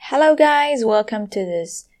Hello guys, welcome to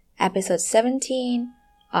this episode 17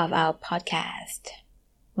 of our podcast.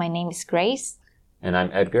 My name is Grace. And I'm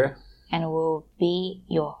Edgar. And we'll be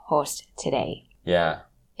your host today. Yeah.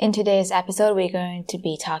 In today's episode, we're going to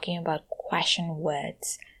be talking about question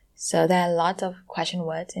words. So there are lots of question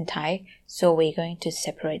words in Thai, so we're going to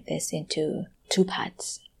separate this into two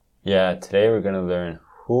parts. Yeah, today we're going to learn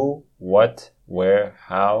who, what, where,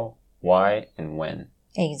 how, why, and when.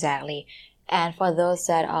 Exactly. And for those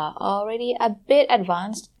that are already a bit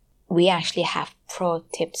advanced, we actually have pro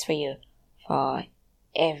tips for you for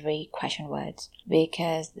every question words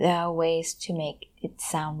because there are ways to make it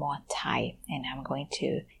sound more Thai, and I'm going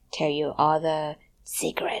to tell you all the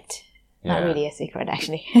secret. Yeah. Not really a secret,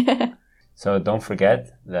 actually. So don't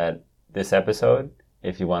forget that this episode,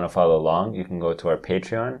 if you want to follow along, you can go to our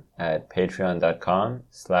Patreon at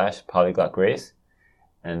patreon.com/polyglotgrace.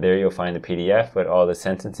 And there you'll find the PDF with all the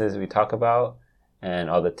sentences we talk about and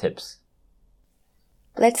all the tips.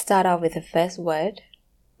 Let's start off with the first word,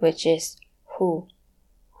 which is who.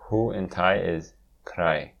 Who in Thai is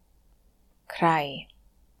krai. Krai.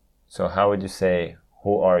 So how would you say,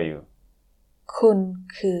 who are you? Kun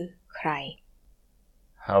คือใคร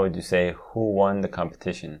How would you say, who won the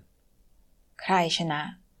competition? ใครชนะ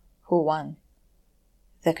Who won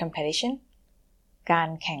the competition การ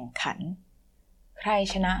แข่งขัน ใคร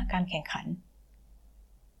ชนะการแข่งขัน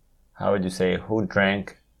How would you say, who drank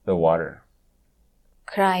the water?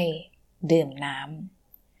 ใครดื่มน้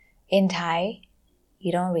ำ In Thai you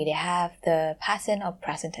don't really have the present or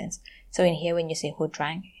present tense, so in here when you say who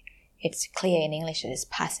drank, it's clear in English that it's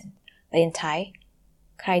present, but in Thai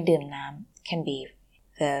ใครดื่มน้ำ can be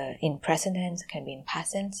the in present tense, can be in past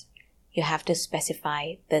tense. You have to specify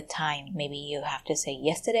the time. Maybe you have to say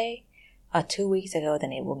yesterday or 2 weeks ago,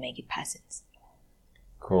 then it will make it past tense.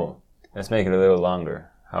 Cool. Let's make it a little longer.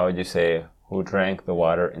 How would you say, who drank the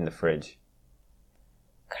water in the fridge?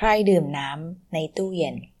 ใครดื่มน้ำในตู้เย็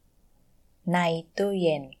น ในตู้เ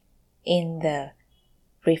ย็น in the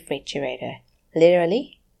refrigerator. Literally,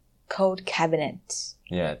 cold cabinet.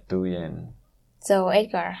 Yeah, ตู้เย็น. So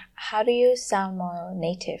Edgar, how do you sound more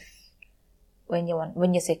native when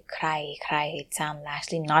you say ใคร it sounds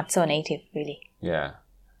actually not so native really. Yeah.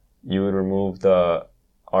 You would remove the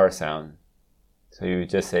R sound. So you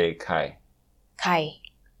would just say kai. ใคร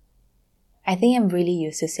I think I'm really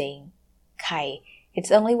used to saying ใคร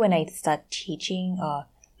It's only when I start teaching or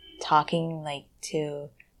talking like to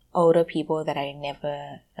older people that I never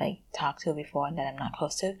like talked to before and that I'm not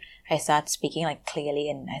close to, I start speaking like clearly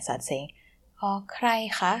and I start saying อ๋อใคร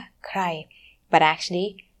คะใคร But actually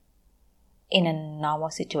in a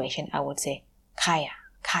normal situation I would say ใครอะ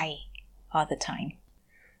ใคร all the time.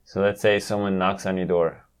 So let's say someone knocks on your door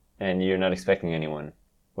and you're not expecting anyone.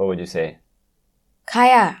 What would you say? ใคร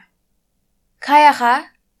อะใครอะคะ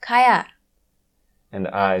ใครอะ And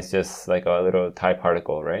the I is just like a little Thai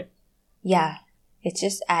particle, right? Yeah, it's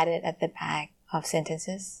just added at the back of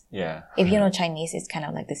sentences. Yeah. If you know Chinese, it's kind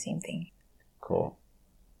of like the same thing. Cool.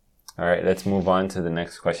 All right, let's move on to the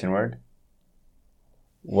next question word.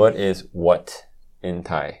 What is what in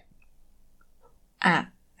Thai? อะ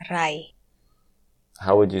ไร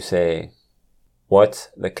How would you say, what's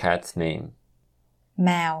the cat's name? แม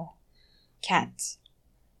ว cat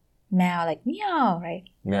แมว like meow, right?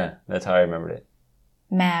 Yeah, that's how I remembered it.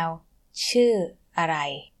 แมวชื่ออะไร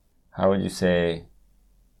How would you say,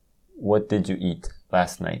 what did you eat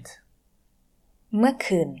last night? เมื่อ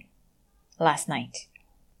คืน last night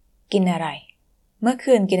กินอะไร เมื่อ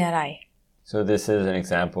คืนกินอะไร So this is an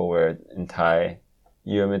example where in Thai,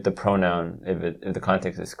 you omit the pronoun if the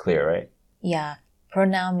context is clear, right? Yeah,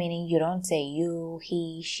 pronoun meaning you don't say you, he,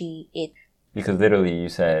 she, it. Because literally you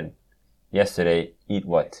said, yesterday, eat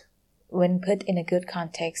what? When put in a good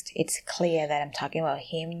context, it's clear that I'm talking about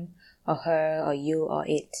him or her or you or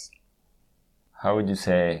it. How would you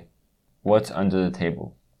say, what's under the table?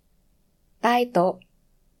 ใต้โต๊ะ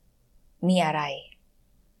มีอะไร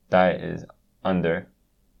Thai is under.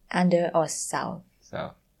 Under or south,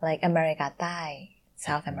 South. like America ใต้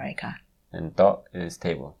South America. And to is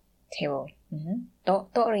table. Table โ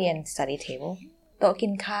ต๊ะเรียน study table โต๊ะกิ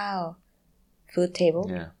นข้าว food table,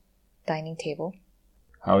 Yeah. dining table.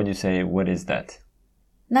 How would you say, what is that?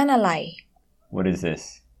 นั่นอะไร What is this?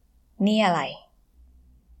 นี่อะไร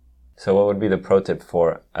So what would be the pro tip for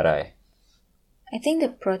arai? I think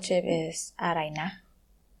the pro tip is อะไรนะ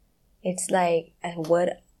It's like a word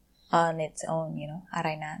on its own, you know. อะไร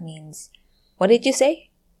นะ means what did you say?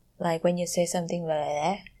 Like when you say something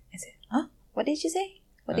like I say, huh? What did you say?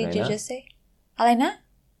 What did you just say? อะไรนะ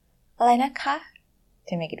อะไรนะคะ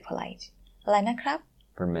To make it polite. อะไรนะครับ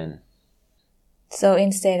For men. So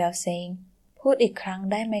instead of saying พูดอีกครั้ง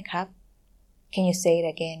ได้ไหมครับ Can you say it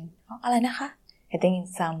again อะไรนะคะ I think it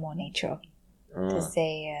sounds more natural to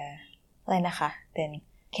say อะไรนะคะ then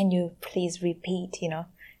can you please repeat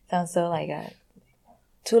sounds so like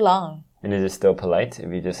too long And is it still polite if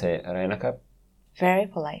you just say อะไรนะครับ very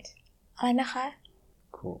polite อะไรนะคะ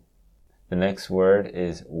Cool. The next word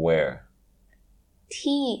is where.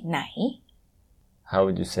 ที่ไหน How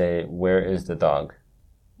would you say where is the dog?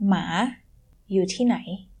 หมาอยู่ที่ไหน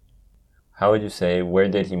How would you say where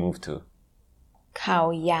did he move to? เขา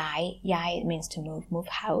ย้าย it means to move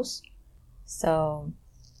house so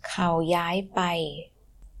เขาย้ายไป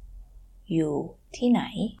อยู่ที่ไหน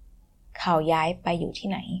เขาย้ายไปอยู่ที่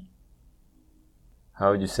ไหน How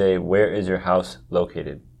would you say where is your house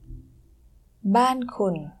located? บ้านคุ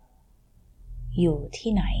ณอยู่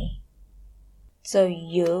ที่ไหน so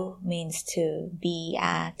you means to be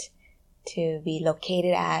at to be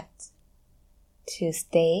located at to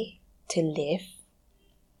stay to live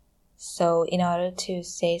so in order to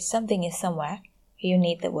say something is somewhere you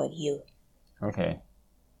need the word you Okay.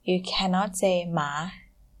 you cannot say หมา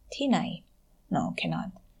ที่ไหน no cannot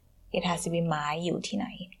it has to be หมาอยู่ที่ไหน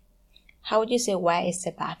how would you say where is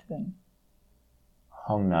the bathroom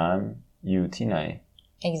ห้องน้ำอยู่ที่ไหน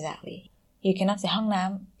exactly you cannot say ห้องน้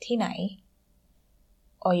ำที่ไหน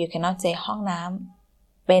or you cannot say ห้องน้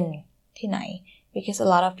ำเป็นที่ไหน because a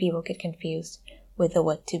lot of people get confused with the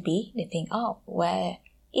word to be they think where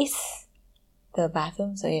is the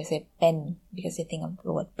bathroom so you say เป็น because they think of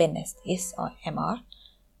the word เป็น as is or mr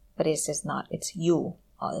but it's just not it's you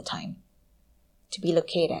all the time to be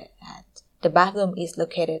located at the bathroom is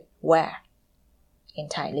located where in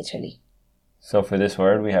Thai literally So for this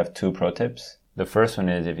word we have two pro tips. The first one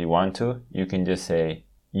is if you want to, you can just say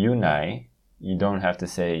you nai. You don't have to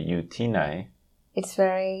say you ti nai. it's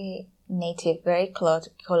very native very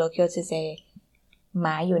colloquial to say หม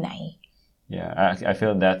าอยู่ไหน Yeah, I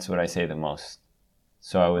feel that's what I say the most.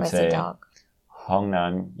 So I would Where's say the dog? ห้องน้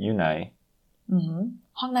ำอยู่ไหน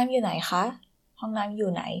ห้องน้ำอยู่ไหนคะห้องน้ำอยู่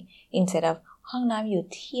ไหน instead of ห้องน้ำอยู่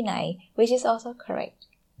ที่ไหน which is also correct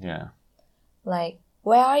Yeah. like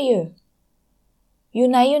where are you อยู่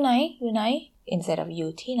ไหนอยู่ไหนอยู่ไหน instead of อยู่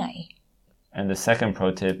ที่ไหน And the second pro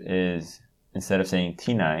tip is instead of saying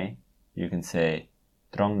ti nai, you can say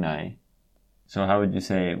trong nai. So how would you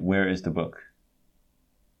say where is the book?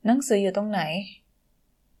 หนังสืออยู่ตรงไหน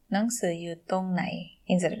หนังสืออยู่ตรงไหน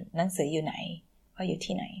instead of หนังสืออยู่ไหน or อยู่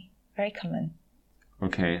ที่ไหน very common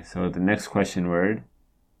Okay, so the next question word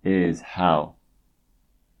is how.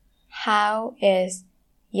 how is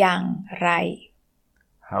อย่างไร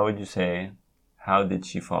How would you say how did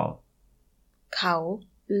she fall? เขา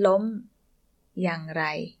ล้มอย่างไร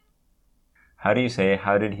How do you say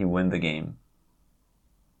how did he win the game?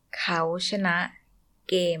 เขาชนะ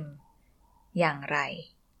เกมอย่างไร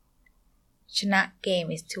ชนะเกม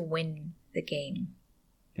is to win the game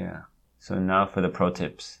Yeah. So now for the pro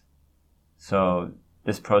tips. So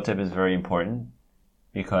this pro tip is very important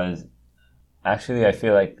because actually I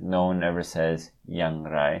feel like no one ever says yang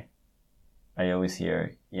rai. I always hear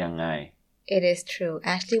yang ai. it is true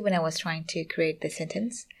actually when I was trying to create the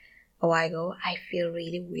sentence a while ago I feel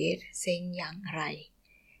really weird saying อย่างไร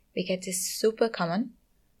because it's super common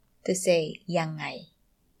to say ยังไง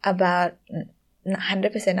about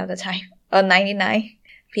 100% of the time or 99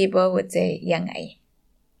 people would say ยังไง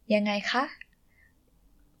ยังไงคะ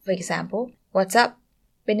for example what's up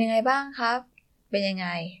เป็นยังไงบ้างครับเป็นยังไง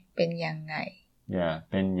เป็นยังไง Yeah,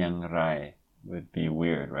 ben yang rai would be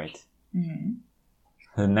weird, right? Mm-hmm.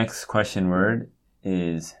 The next question word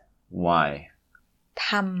is why. ท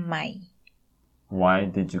ำไม Why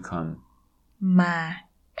did you come? มา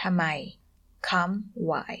ทำไม come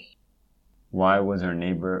why Why was our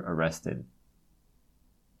neighbor arrested?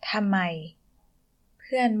 ทำไมเ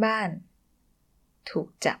พื่อนบ้านถูก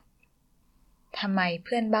จับทำไมเ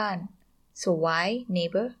พื่อนบ้าน so why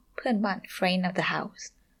neighbor เพื่อนบ้าน friend of the house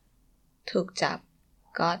ถูกจับ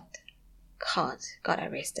got caught got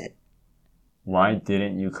arrested Why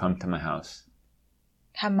didn't you come to my house?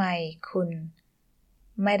 ทำไมคุณ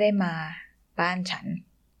ไม่ได้มาบ้านฉัน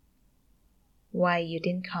why you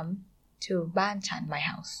didn't come to บ้านฉัน my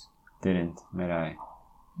house Didn't, merai.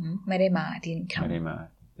 ไม่ได้มา didn't come Marima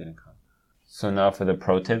didn't come. So now for the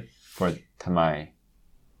pro tip for tamai.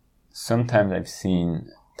 Sometimes I've seen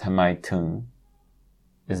tamai tung.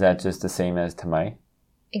 Is that just the same as tamai?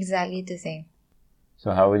 exactly the same So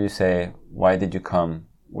how would you say, why did you come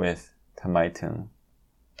with tamai tung?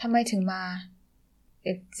 ทำไมถึงมา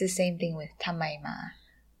it's the same thing with ทำไมมา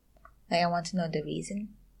like I want to know the reason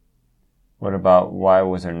What about why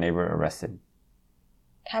was our neighbor arrested?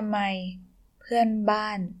 ทำไมเพื่อนบ้า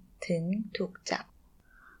นถึงถูกจับ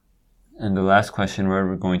And the last question word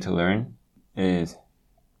we're going to learn is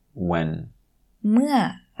when. เมื่อ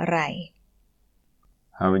ไหร่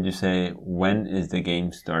How would you say when is the game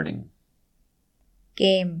starting? เก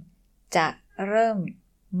มจะเริ่ม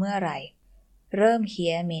เมื่อไหร่ เริ่ม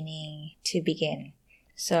here meaning to begin.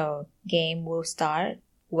 So game will start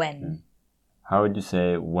when. How would you say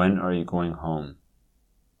when are you going home?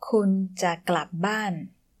 คุณจะกลับบ้าน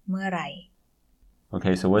เมื่อไหร่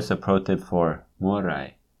Okay, so what's the pro tip for เมื่อไหร่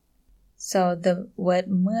So the word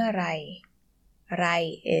เมื่อไหร่ Rai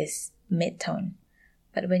is mid-tone.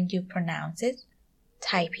 But when you pronounce it,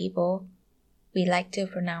 Thai people, we like to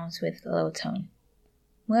pronounce with low tone.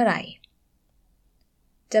 เมื่อไหร่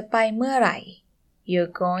จะไปเมื่อไหร่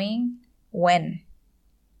You're going when.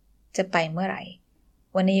 จะไปเมื่อไหร่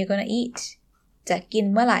When are you gonna eat? จะกิน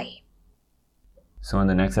เมื่อไหร่ So in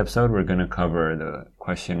the next episode, we're going to cover the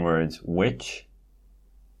question words which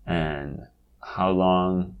and how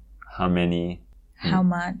long, how many, How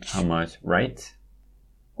much, right?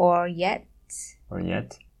 or yet.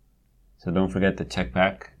 So don't forget to check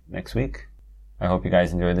back next week. I hope you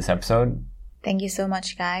guys enjoyed this episode. Thank you so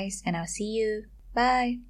much, guys, and I'll see you. Bye.